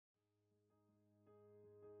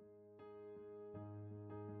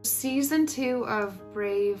Season 2 of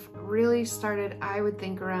Brave really started, I would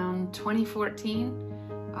think, around 2014,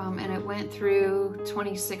 and it went through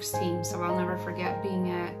 2016. So I'll never forget being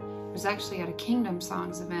it was actually at a Kingdom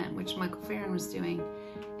Songs event, which Michael Farron was doing,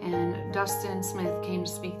 and Dustin Smith came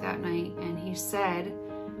to speak that night, and he said,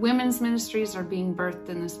 "Women's ministries are being birthed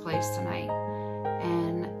in this place tonight."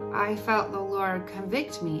 And I felt the Lord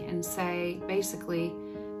convict me and say, basically,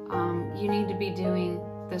 you need to be doing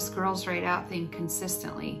this Girls Right Out thing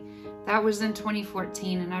consistently. That was in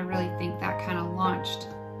 2014, and I really think that kind of launched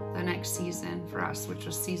the next season for us, which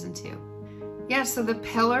was season 2. Yeah, so the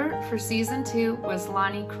pillar for season 2 was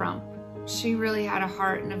Lani Crump. She really had a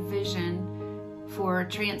heart and a vision for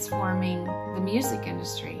transforming the music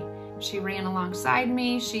industry. She ran alongside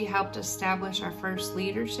me. She helped establish our first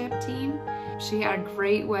leadership team. She had a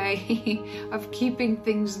great way of keeping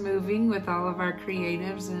things moving with all of our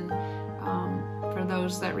creatives, and for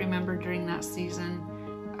those that remember during that season,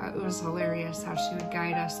 it was hilarious how she would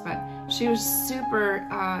guide us. But she was super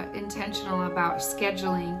intentional about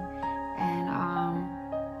scheduling and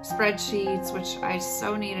spreadsheets, which I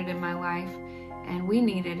so needed in my life, and we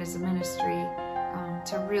needed as a ministry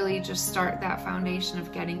to really just start that foundation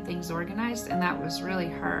of getting things organized, and that was really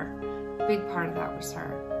her. A big part of that was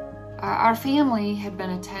her. Our family had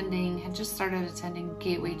just started attending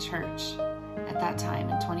Gateway Church at that time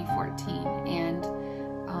in 2014, and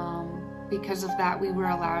because of that, we were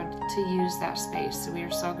allowed to use that space. So we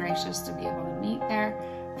were so gracious to be able to meet there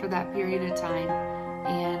for that period of time.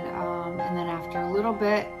 And then after a little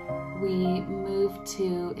bit, we moved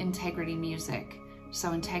to Integrity Music.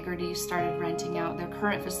 So Integrity started renting out their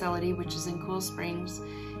current facility, which is in Cool Springs.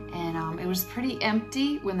 And it was pretty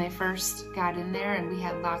empty when they first got in there, and we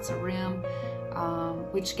had lots of room,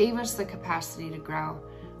 which gave us the capacity to grow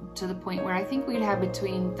to the point where I think we'd have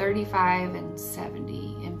between 35 and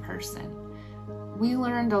 70 in person. We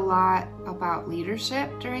learned a lot about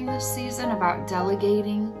leadership during this season, about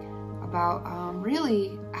delegating, about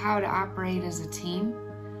really how to operate as a team.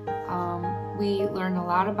 We learned a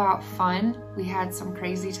lot about fun. We had some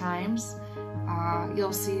crazy times.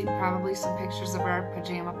 You'll see probably some pictures of our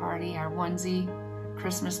pajama party, our onesie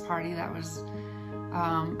Christmas party. That was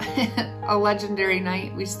a legendary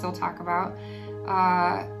night we still talk about.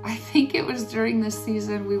 I think it was during this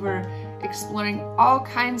season we were exploring all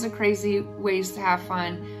kinds of crazy ways to have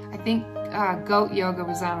fun. I think goat yoga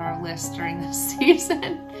was on our list during this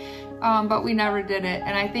season, but we never did it.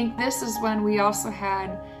 And I think this is when we also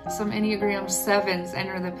had some Enneagram 7s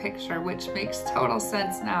enter the picture, which makes total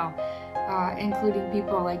sense now, including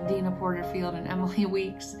people like Dina Porterfield and Emily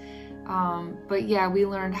Weeks. But yeah, we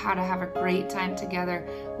learned how to have a great time together.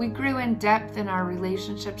 We grew in depth in our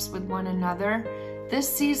relationships with one another. This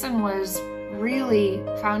season was really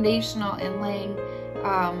foundational in laying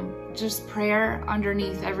just prayer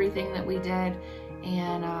underneath everything that we did.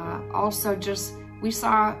 And also just, we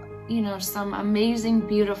saw, some amazing,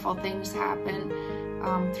 beautiful things happen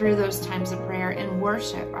through those times of prayer and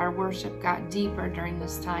worship. Our worship got deeper during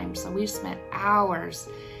this time. So we spent hours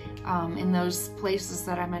in those places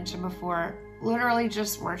that I mentioned before, literally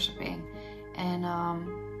just worshiping, and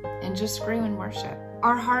just grew in worship.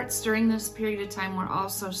 Our hearts during this period of time were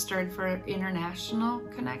also stirred for international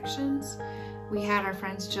connections. We had our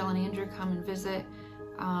friends Jill and Andrew come and visit,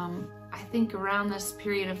 I think around this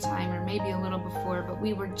period of time, or maybe a little before, but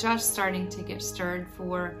we were just starting to get stirred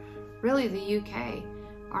for really the UK.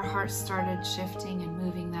 Our hearts started shifting and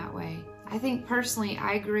moving that way. I think personally,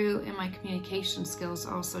 I grew in my communication skills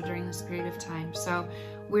also during this period of time. So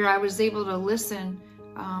where I was able to listen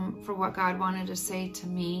for what God wanted to say to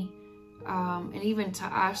me, and even to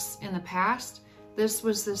us in the past, this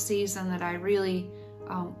was the season that I really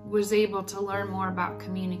was able to learn more about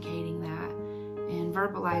communicating that and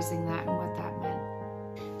verbalizing that and what that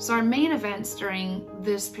meant. So our main events during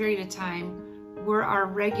this period of time were our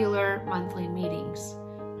regular monthly meetings.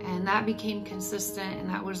 And that became consistent, and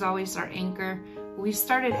that was always our anchor. We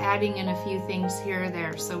started adding in a few things here or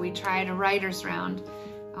there. So we tried a writer's round.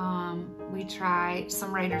 We tried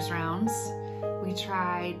some writer's rounds. We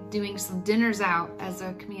tried doing some dinners out as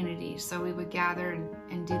a community. So we would gather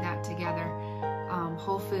and do that together.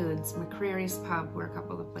 Whole Foods, McCreary's Pub were a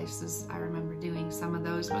couple of the places I remember doing some of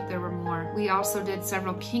those, but there were more. We also did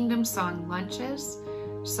several Kingdom Song lunches.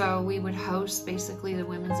 So we would host basically the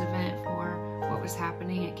women's event for what was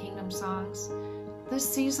happening at Kingdom Songs.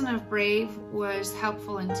 This season of Brave was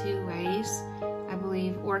helpful in 2 ways, I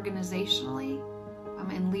believe, organizationally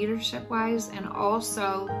and leadership-wise, and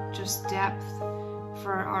also just depth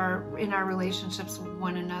in our relationships with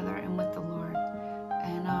one another and with the Lord.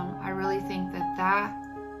 And I really think that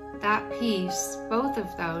that piece, both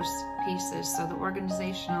of those pieces, so the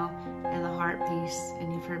organizational and the heart piece,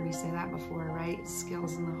 and you've heard me say that before, right?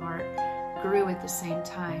 Skills in the heart grew at the same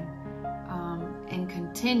time, and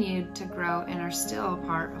continued to grow and are still a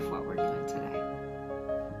part of what we're doing today.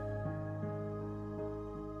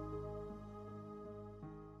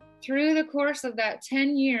 Through the course of that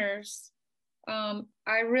 10 years,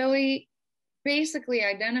 I really basically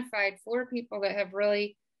identified 4 people that have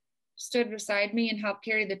really stood beside me and helped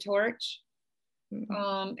carry the torch.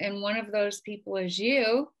 And one of those people is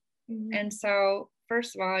you. And so,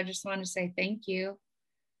 first of all, I just want to say thank you.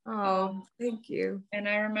 Oh, thank you. And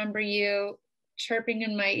I remember you chirping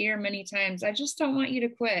in my ear many times, I just don't want you to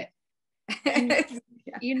quit. And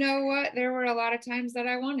you know what? There were a lot of times that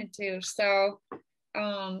I wanted to. So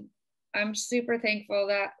I'm super thankful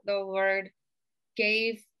that the Lord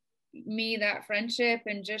gave me that friendship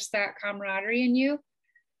and just that camaraderie in you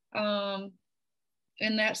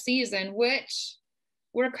in that season, which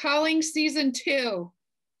we're calling season 2.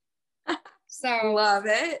 So love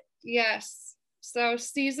it. Yes. So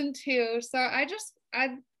season 2. So I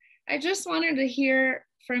just wanted to hear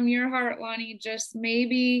from your heart, Lani, just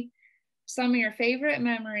maybe some of your favorite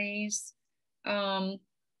memories of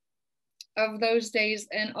those days,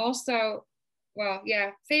 and also, well,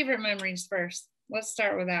 yeah, favorite memories first. Let's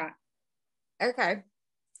start with that. Okay.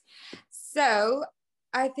 So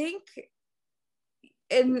I think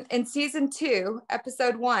in season 2,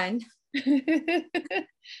 episode 1,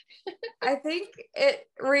 I think it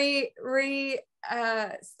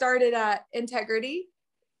started at Integrity,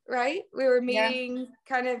 right? We were meeting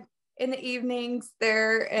kind of in the evenings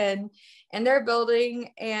there and in their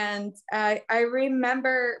building. And I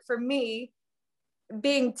remember, for me,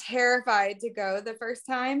 being terrified to go the first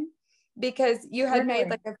time because you had made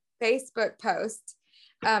like a Facebook post.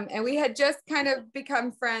 And we had just kind of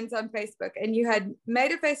become friends on Facebook, and you had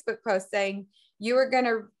made a Facebook post saying you were going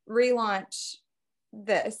to relaunch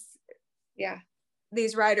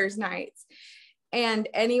these writers' nights, and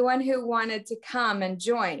anyone who wanted to come and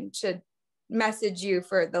join should message you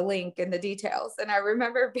for the link and the details. And I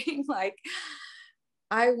remember being like,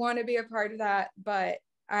 I want to be a part of that, but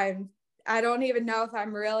I don't even know if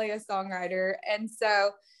I'm really a songwriter. And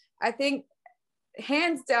so I think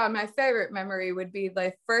hands down, my favorite memory would be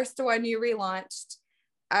the first one you relaunched.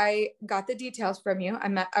 I got the details from you.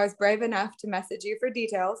 I was brave enough to message you for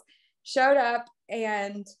details, showed up,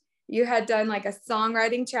 and you had done like a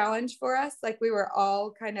songwriting challenge for us. Like we were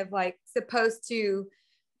all kind of like supposed to,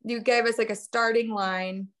 you gave us like a starting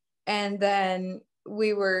line, and then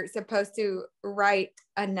we were supposed to write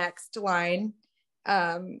a next line.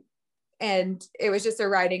 And it was just a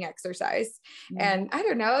writing exercise. And I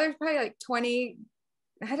don't know, there's probably like 20,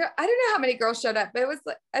 I don't know how many girls showed up, but it was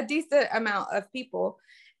like a decent amount of people.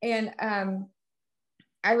 And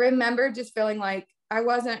I remember just feeling like I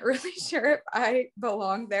wasn't really sure if I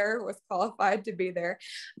belonged there, was qualified to be there,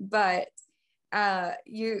 but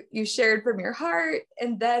you shared from your heart.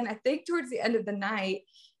 And then I think towards the end of the night,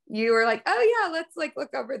 you were like, oh yeah, let's like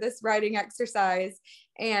look over this writing exercise.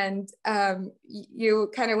 And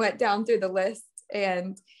you kind of went down through the list,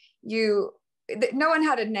 and no one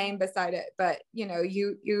had a name beside it, but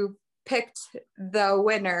you picked the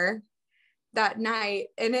winner that night,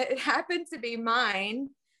 and it happened to be mine.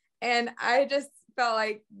 And I just felt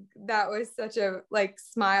like that was such a like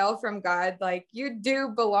smile from God, like you do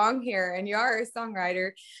belong here and you are a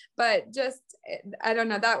songwriter. But just, I don't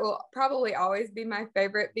know, that will probably always be my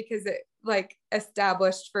favorite because it like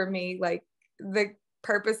established for me like the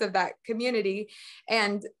purpose of that community.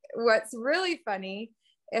 And what's really funny,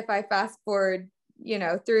 if I fast forward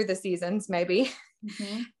through the seasons maybe,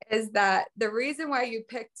 is that the reason why you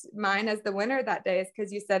picked mine as the winner that day is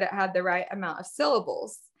because you said it had the right amount of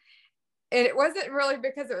syllables. And it wasn't really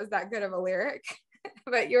because it was that good of a lyric,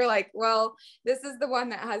 but you're like, well, this is the one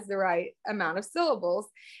that has the right amount of syllables.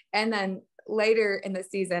 And then later in the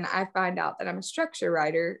season, I find out that I'm a structure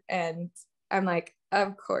writer, and I'm like,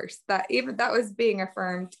 of course, that was being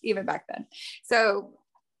affirmed even back then. So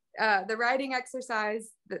the writing exercise,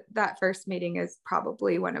 that first meeting is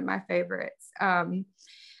probably one of my favorites.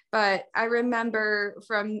 But I remember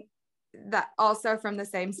from the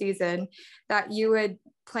same season that you would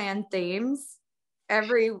plan themes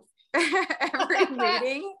every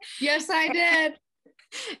meeting. Yes, I did.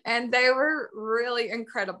 And they were really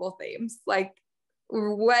incredible themes, like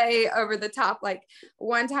way over the top. Like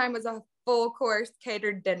one time was a full course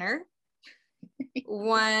catered dinner.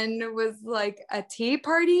 One was like a tea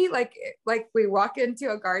party, like we walk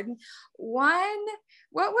into a garden. What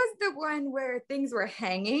was the one where things were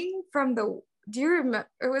hanging from do you remember?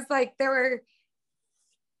 It was like there were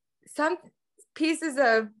some pieces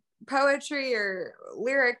of poetry or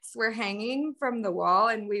lyrics were hanging from the wall,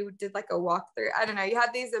 and we did like a walkthrough. I don't know, you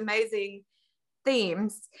had these amazing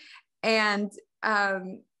themes. And I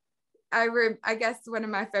guess one of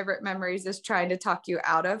my favorite memories is trying to talk you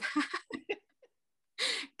out of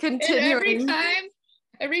continuing. And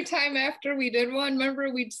every time after we did one,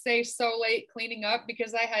 remember, we'd stay so late cleaning up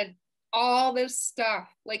because I had all this stuff.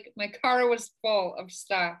 Like my car was full of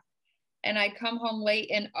stuff, and I'd come home late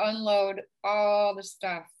and unload all the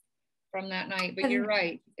stuff from that night. But you're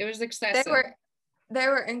right, it was excessive. They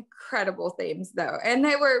were incredible themes though, and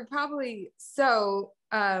they were probably so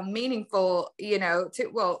meaningful, you know,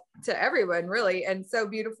 to everyone really, and so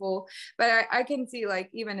beautiful. But I can see, like,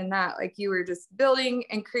 even in that, like, you were just building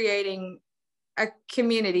and creating a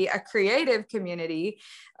community, a creative community,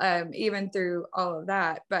 even through all of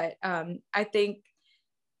that. But I think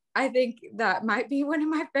that might be one of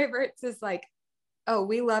my favorites, is like, oh,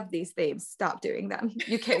 we love these themes, stop doing them,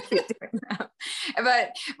 you can't keep doing them.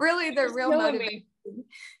 But really the real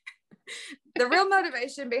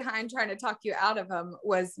motivation behind trying to talk you out of them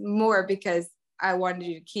was more because I wanted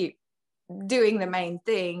you to keep doing the main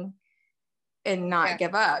thing and not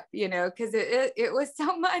give up, you know, because it was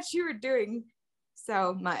so much, you were doing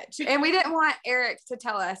so much. And we didn't want Eric to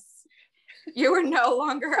tell us you were no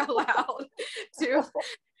longer allowed to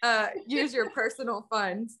use your personal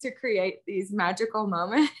funds to create these magical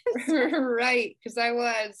moments. Right, because I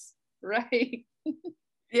was right.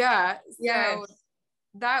 Yeah. Yes. So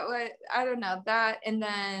that was, I don't know, that. And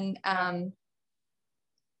then I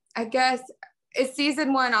guess, is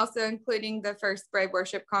season 1 also including the first Brave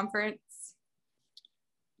Worship Conference?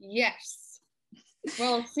 Yes.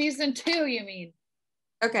 Well, season 2, you mean?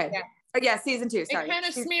 Okay. Yeah. Oh, yeah, season 2. Sorry. It kind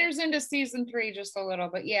of smears into season 3 just a little,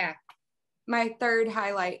 but yeah. My third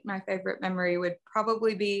highlight, my favorite memory, would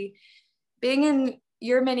probably be being in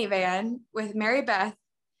your minivan with Mary Beth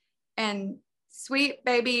and sweet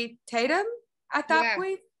baby Tatum at that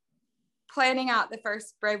point, planning out the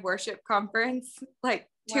first Brave Worship Conference, like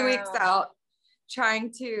 2 weeks out,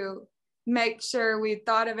 trying to make sure we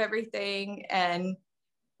thought of everything, and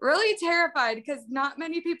really terrified because not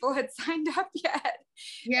many people had signed up yet.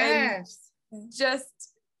 Yes. And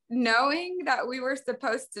just knowing that we were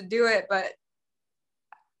supposed to do it, but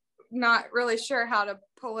not really sure how to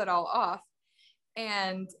pull it all off.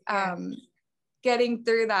 And getting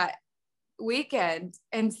through that weekend,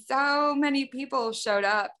 and so many people showed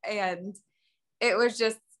up, and it was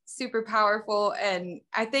just super powerful. And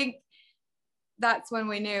I think that's when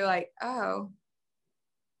we knew, like, oh,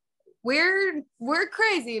 we're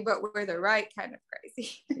crazy, but we're the right kind of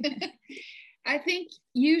crazy. I think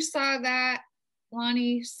you saw that,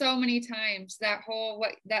 Lani, so many times, that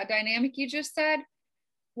dynamic you just said,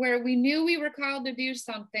 where we knew we were called to do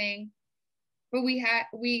something, but we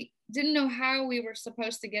didn't know how we were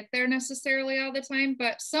supposed to get there necessarily all the time.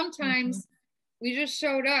 But sometimes we just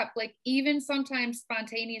showed up, like, even sometimes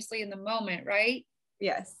spontaneously in the moment, right?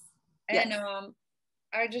 Yes. And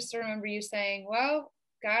I just remember you saying, well,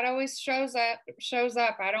 God always shows up.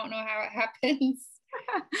 I don't know how it happens.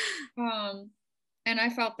 And I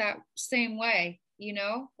felt that same way, you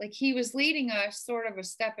know, like he was leading us sort of a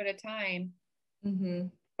step at a time,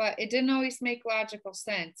 but it didn't always make logical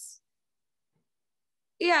sense.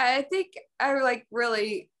 Yeah, I think I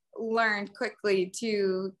really learned quickly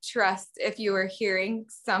to trust if you were hearing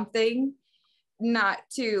something, not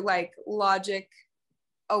to logic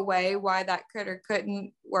away why that could or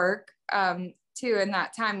couldn't work. Too, in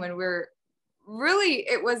that time when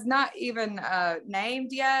it was not even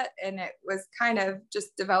named yet, and it was kind of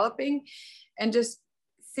just developing, and just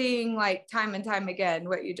seeing time and time again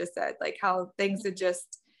what you just said, how things had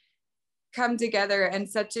just come together in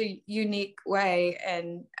such a unique way.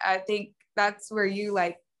 And I think that's where you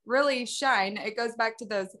really shine. It goes back to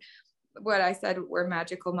those, what I said were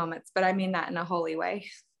magical moments, but I mean that in a holy way.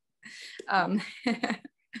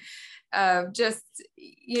 Just,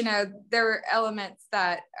 there were elements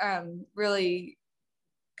that really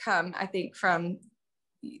come, I think, from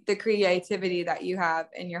the creativity that you have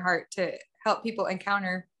in your heart to help people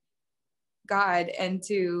encounter God and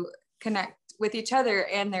to connect with each other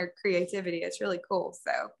and their creativity. It's really cool.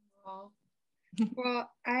 So, well,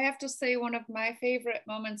 I have to say one of my favorite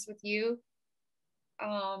moments with you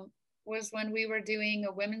was when we were doing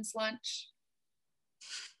a women's lunch.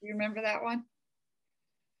 You remember that one?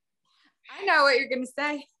 I know what you're going to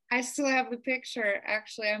say. I still have the picture.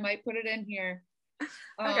 Actually, I might put it in here.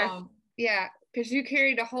 Okay. Yeah, because you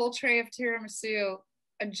carried a whole tray of tiramisu,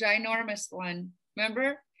 a ginormous one.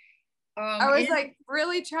 Remember? I was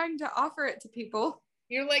really trying to offer it to people.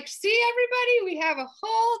 You're like, see, everybody, we have a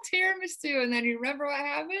whole tiramisu. And then you remember what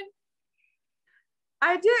happened?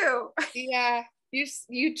 I do. Yeah,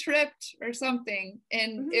 you tripped or something,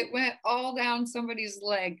 and it went all down somebody's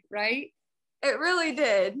leg, right? It really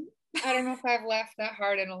did. I don't know if I've laughed that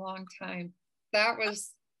hard in a long time. That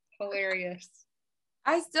was hilarious.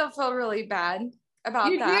 I still feel really bad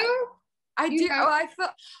about You that. do? I do. I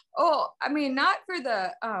feel. I mean, not for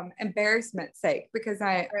the embarrassment's sake, because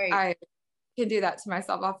I can do that to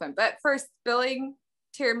myself often, but for spilling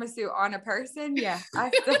tiramisu on a person, yeah, I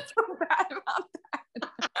still feel bad about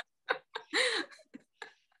that.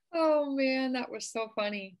 Oh man, that was so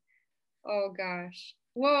funny. Oh gosh.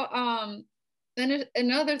 Well, then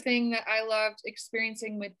another thing that I loved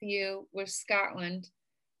experiencing with you was Scotland,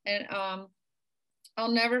 and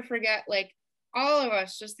I'll never forget, like, all of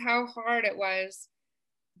us, just how hard it was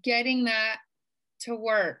getting that to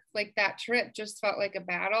work. Like, that trip just felt like a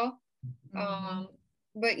battle.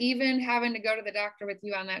 But even having to go to the doctor with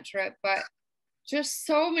you on that trip, but just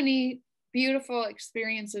so many beautiful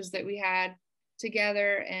experiences that we had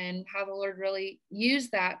together, and how the Lord really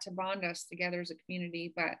used that to bond us together as a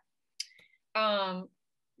community. But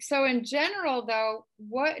so in general though,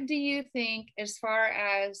 what do you think as far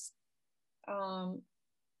as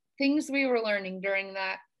things we were learning during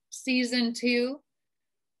that season 2?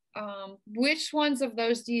 Which ones of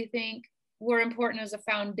those do you think were important as a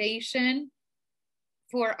foundation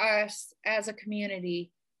for us as a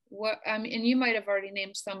community? And you might have already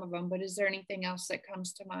named some of them, but is there anything else that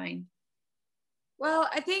comes to mind? Well,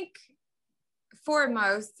 I think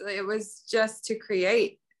foremost, it was just to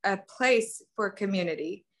create a place for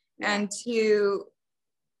community, and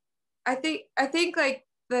I think like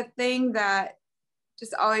the thing that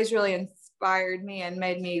just always really inspired me and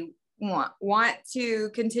made me want to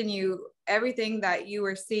continue everything that you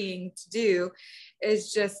were seeing to do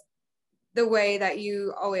is just the way that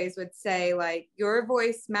you always would say, like, your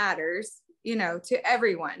voice matters, to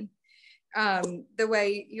everyone. The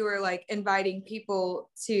way you were like inviting people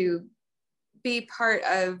to be part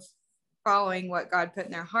of following what God put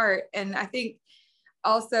in their heart. And I think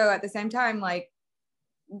also at the same time, like,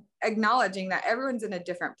 acknowledging that everyone's in a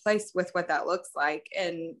different place with what that looks like.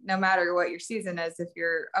 And no matter what your season is, if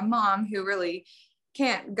you're a mom who really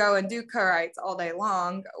can't go and do co-writes all day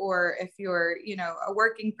long, or if you're, a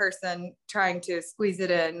working person trying to squeeze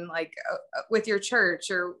it in, like with your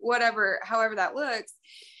church or whatever, however that looks,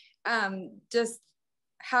 just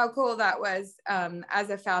how cool that was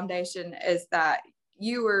as a foundation is that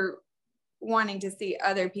you were wanting to see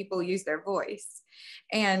other people use their voice.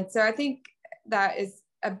 And so I think that is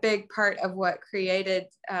a big part of what created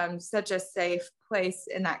such a safe place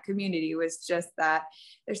in that community, was just that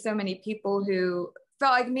there's so many people who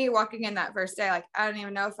felt like me walking in that first day, like, I don't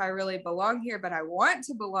even know if I really belong here, but I want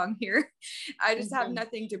to belong here. I just have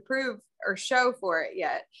nothing to prove or show for it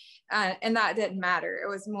yet. And that didn't matter. It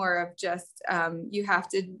was more of just, you have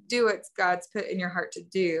to do what God's put in your heart to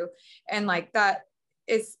do. And like, that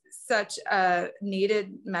is such a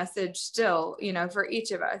needed message still, for each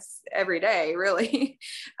of us every day, really.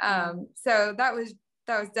 So that was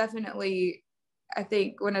definitely, I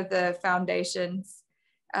think, one of the foundations.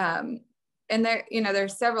 And there,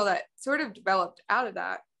 there's several that sort of developed out of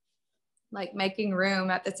that, like making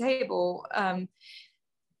room at the table,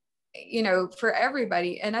 for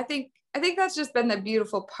everybody. And I think that's just been the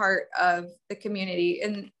beautiful part of the community.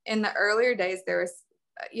 In the earlier days, there was,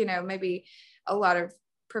 maybe a lot of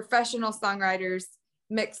professional songwriters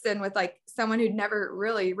mixed in with like someone who'd never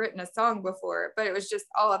really written a song before, but it was just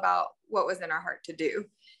all about what was in our heart to do.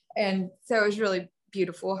 And so it was really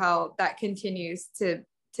beautiful how that continues to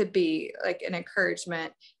be like an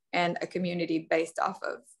encouragement and a community based off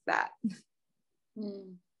of that.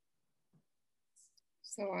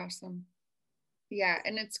 So awesome. Yeah.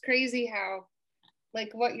 And it's crazy how,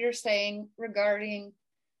 like, what you're saying regarding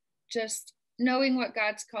just knowing what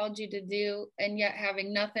God's called you to do, and yet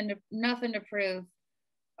having nothing to prove,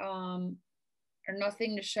 or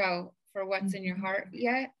nothing to show for what's in your heart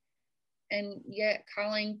yet, and yet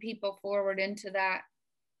calling people forward into that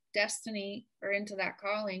destiny or into that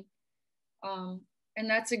calling. And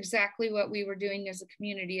that's exactly what we were doing as a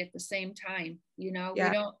community at the same time.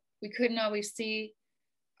 We couldn't always see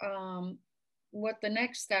what the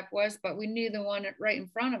next step was, but we knew the one right in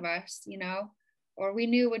front of us, or we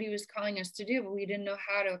knew what he was calling us to do, but we didn't know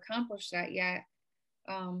how to accomplish that yet.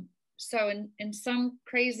 So in some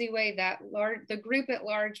crazy way, the group at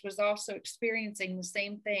large was also experiencing the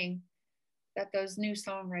same thing that those new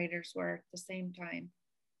songwriters were at the same time.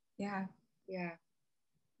 Yeah.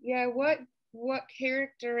 What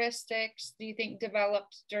characteristics do you think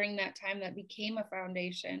developed during that time that became a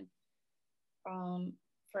foundation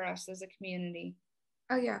for us as a community?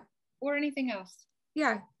 Oh yeah. Or anything else?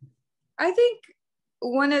 Yeah. I think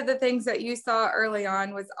one of the things that you saw early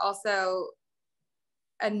on was also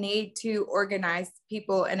a need to organize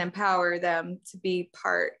people and empower them to be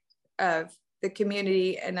part of the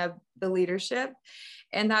community and of the leadership.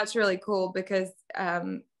 And that's really cool because,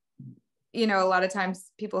 you know, a lot of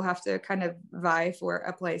times people have to kind of vie for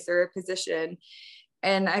a place or a position.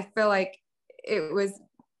 And I feel like it was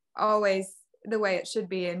always the way it should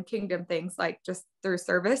be in kingdom things, like just through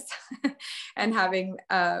service and having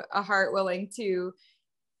a heart willing to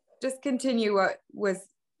just continue what was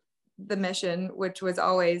the mission, which was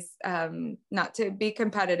always not to be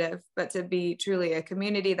competitive, but to be truly a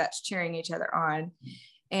community that's cheering each other on.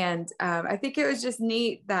 And I think it was just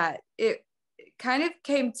neat that it kind of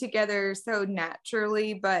came together so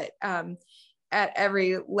naturally, but at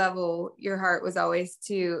every level, your heart was always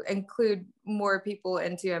to include more people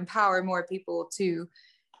and to empower more people to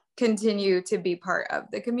continue to be part of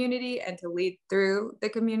the community and to lead through the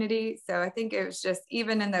community. So I think it was just,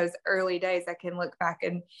 even in those early days, I can look back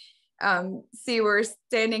and see we're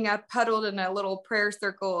standing up huddled in a little prayer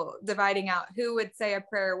circle, dividing out who would say a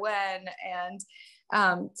prayer when, and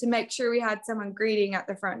to make sure we had someone greeting at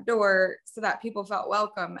the front door so that people felt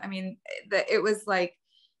welcome. I mean, it was like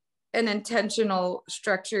an intentional,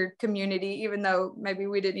 structured community, even though maybe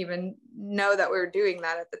we didn't even know that we were doing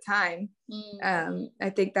that at the time. I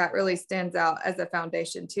think that really stands out as a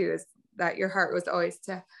foundation too, is that your heart was always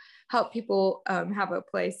to help people have a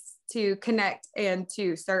place to connect and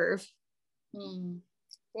to serve.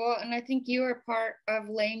 Well, and I think you are part of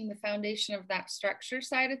laying the foundation of that structure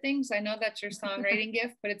side of things. I know that's your songwriting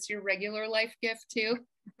gift, but it's your regular life gift too.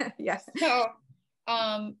 Yes. So,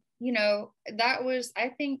 you know, that was, I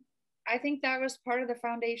think that was part of the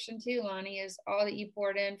foundation too, Lani, is all that you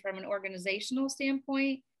poured in from an organizational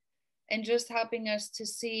standpoint and just helping us to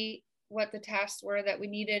see what the tasks were that we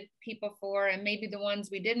needed people for, and maybe the ones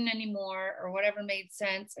we didn't anymore, or whatever made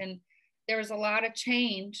sense. And there was a lot of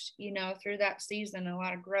change, you know, through that season, a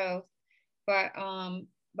lot of growth, but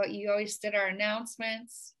you always did our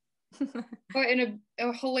announcements, but in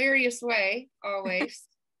a hilarious way, always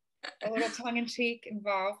a little tongue-in-cheek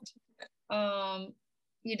involved.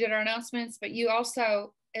 You did our announcements, but you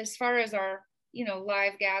also, as far as our, you know,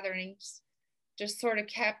 live gatherings, just sort of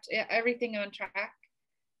kept everything on track.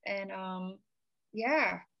 And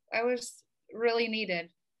yeah, I was really needed,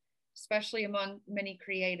 especially among many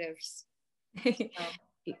creatives.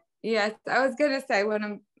 So. Yes, I was going to say one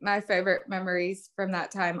of my favorite memories from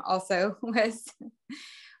that time also was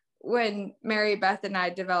when Mary Beth and I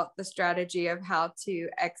developed the strategy of how to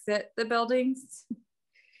exit the buildings.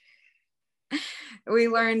 We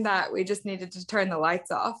learned that we just needed to turn the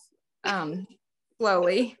lights off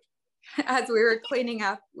slowly. As we were cleaning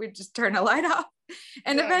up, we'd just turn a light off.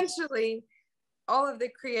 And eventually all of the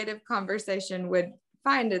creative conversation would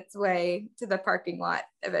find its way to the parking lot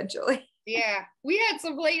eventually. Yeah, we had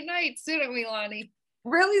some late nights, didn't we, Lani?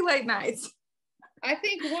 Really late nights. I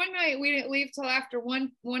think one night we didn't leave till after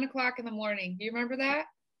 1 o'clock in the morning. Do you remember that?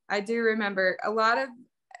 I do remember a lot of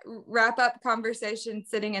wrap up conversations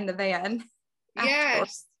sitting in the van.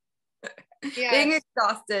 Yes. Being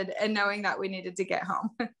exhausted and knowing that we needed to get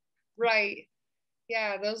home. Right.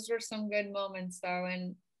 Yeah, those were some good moments though,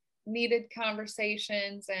 and needed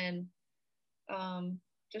conversations, and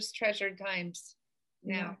just treasured times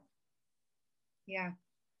now. Yeah.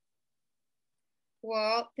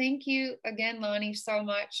 Well, thank you again, Lani, so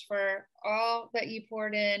much for all that you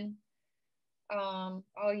poured in,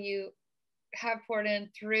 all you have poured in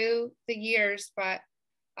through the years, but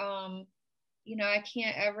you know,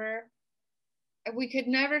 we could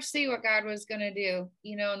never see what God was going to do,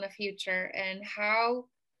 you know, in the future, and how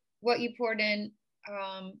what you poured in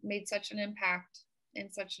made such an impact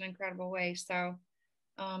in such an incredible way. So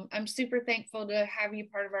I'm super thankful to have you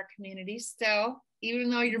part of our community still, even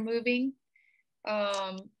though you're moving.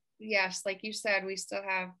 Yes, like you said, we still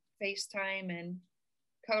have FaceTime and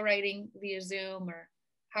co-writing via Zoom, or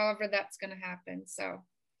however that's going to happen. So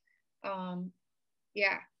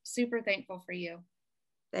yeah, super thankful for you.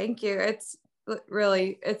 Thank you. It's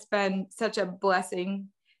been such a blessing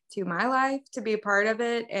to my life to be a part of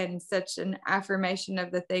it, and such an affirmation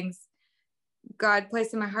of the things God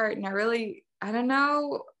placed in my heart. And I don't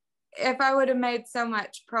know if I would have made so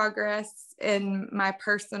much progress in my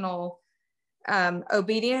personal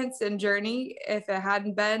obedience and journey if it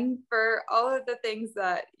hadn't been for all of the things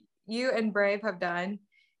that you and Brave have done.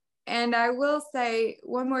 And I will say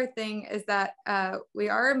one more thing is that we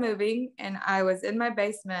are moving, and I was in my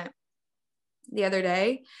basement the other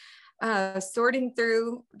day sorting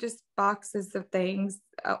through just boxes of things,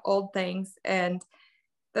 old things, and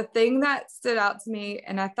the thing that stood out to me,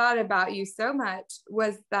 and I thought about you so much,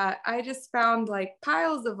 was that I just found like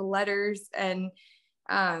piles of letters and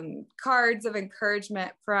cards of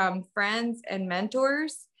encouragement from friends and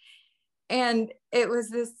mentors. And it was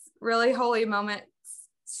this really holy moment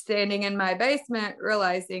standing in my basement,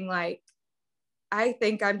 realizing like, I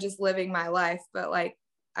think I'm just living my life, but like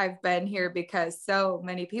I've been here because so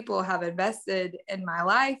many people have invested in my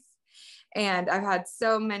life. And I've had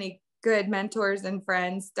so many good mentors and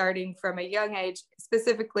friends starting from a young age,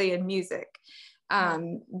 specifically in music.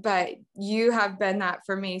 But you have been that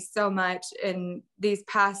for me so much in these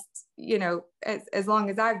past, you know, as long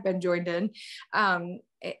as I've been joined in,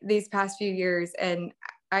 these past few years. And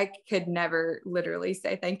I could never literally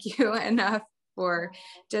say thank you enough for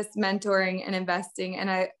just mentoring and investing. And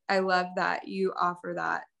I love that you offer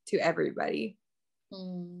that to everybody.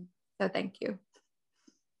 So thank you.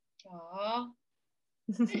 Aww.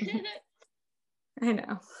 I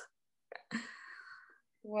know.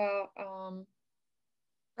 Well,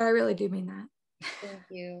 I really do mean that. thank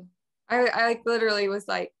you. I like literally was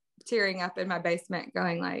like tearing up in my basement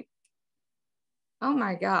going like, oh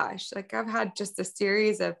my gosh, like I've had just a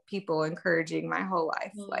series of people encouraging my whole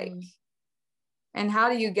life. Like, and how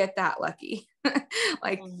do you get that lucky?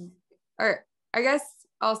 Like, or I guess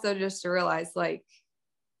also just to realize like,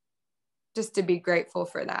 just to be grateful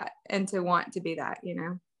for that and to want to be that, you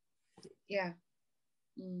know? Yeah.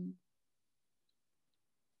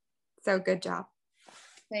 So good job.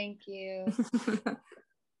 Thank you.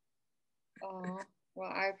 Oh, well,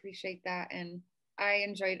 I appreciate that. And I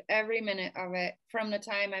enjoyed every minute of it from the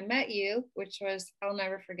time I met you, which was, I'll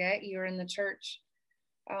never forget, you were in the church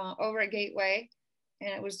over at Gateway,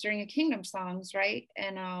 and it was during a Kingdom Songs, right?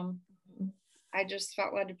 And I just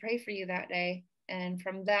felt led to pray for you that day. And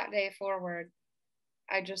from that day forward,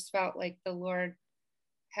 I just felt like the Lord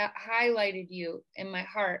highlighted you in my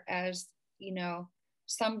heart as, you know,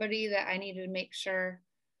 somebody that I needed to make sure,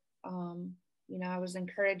 you know, I was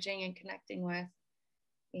encouraging and connecting with.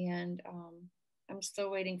 And I'm still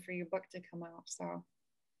waiting for your book to come out. So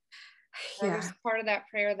I was part of that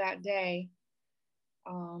prayer that day.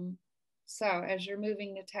 So as you're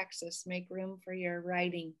moving to Texas, make room for your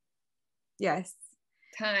writing. Yes.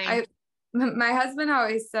 Time. My husband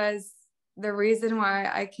always says the reason why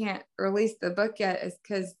I can't release the book yet is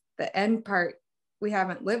because the end part, we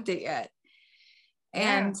haven't lived it yet.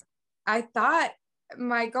 And I thought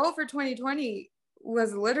my goal for 2020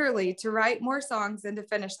 was literally to write more songs and to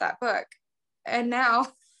finish that book. And now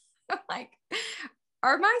I'm like,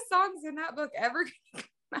 are my songs in that book ever going to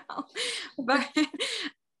come out? But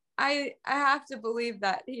I have to believe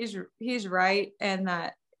that he's right and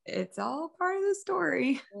that it's all part of the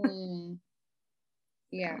story.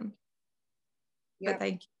 Yeah. But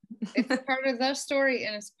thank you. It's part of the story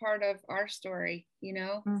and it's part of our story, you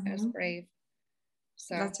know, as Brave.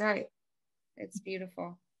 So that's right. It's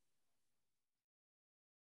beautiful.